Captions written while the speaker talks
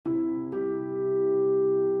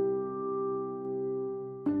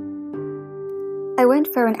I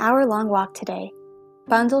went for an hour-long walk today,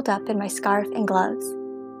 bundled up in my scarf and gloves.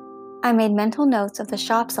 I made mental notes of the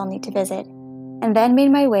shops I'll need to visit, and then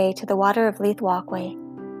made my way to the Water of Leith walkway,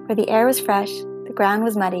 where the air was fresh, the ground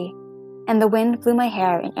was muddy, and the wind blew my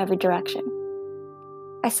hair in every direction.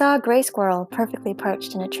 I saw a gray squirrel perfectly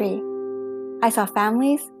perched in a tree. I saw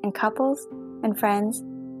families and couples and friends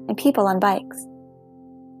and people on bikes.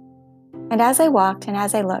 And as I walked and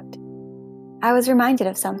as I looked, I was reminded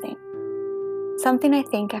of something I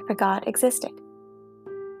think I forgot existed.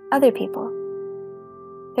 Other people.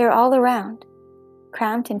 They're all around,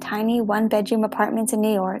 cramped in tiny one-bedroom apartments in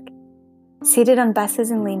New York, seated on buses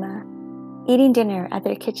in Lima, eating dinner at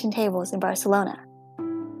their kitchen tables in Barcelona.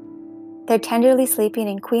 They're tenderly sleeping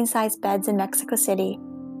in queen-size beds in Mexico City,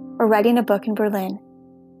 or writing a book in Berlin,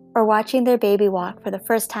 or watching their baby walk for the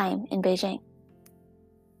first time in Beijing.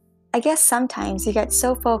 I guess sometimes you get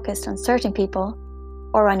so focused on certain people,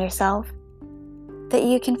 or on yourself, that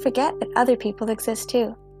you can forget that other people exist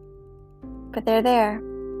too. But they're there.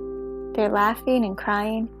 They're laughing and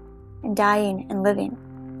crying and dying and living.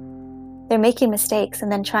 They're making mistakes and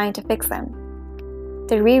then trying to fix them.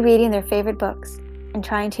 They're rereading their favorite books and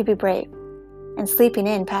trying to be brave and sleeping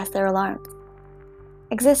in past their alarms.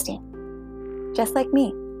 Existing, just like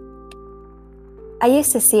me. I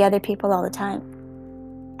used to see other people all the time.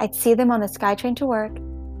 I'd see them on the SkyTrain to work,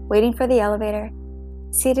 waiting for the elevator,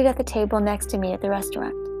 seated at the table next to me at the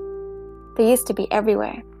restaurant. They used to be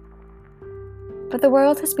everywhere. But the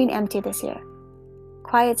world has been empty this year.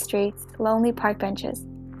 Quiet streets, lonely park benches,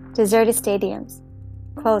 deserted stadiums,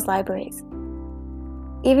 closed libraries.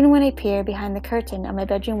 Even when I peer behind the curtain of my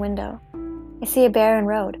bedroom window, I see a barren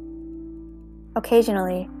road.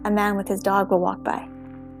 Occasionally, a man with his dog will walk by.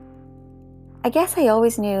 I guess I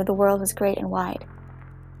always knew the world was great and wide,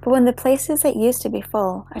 but when the places that used to be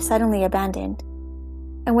full are suddenly abandoned,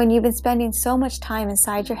 and when you've been spending so much time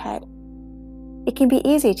inside your head, it can be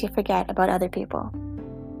easy to forget about other people.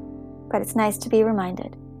 But it's nice to be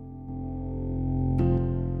reminded.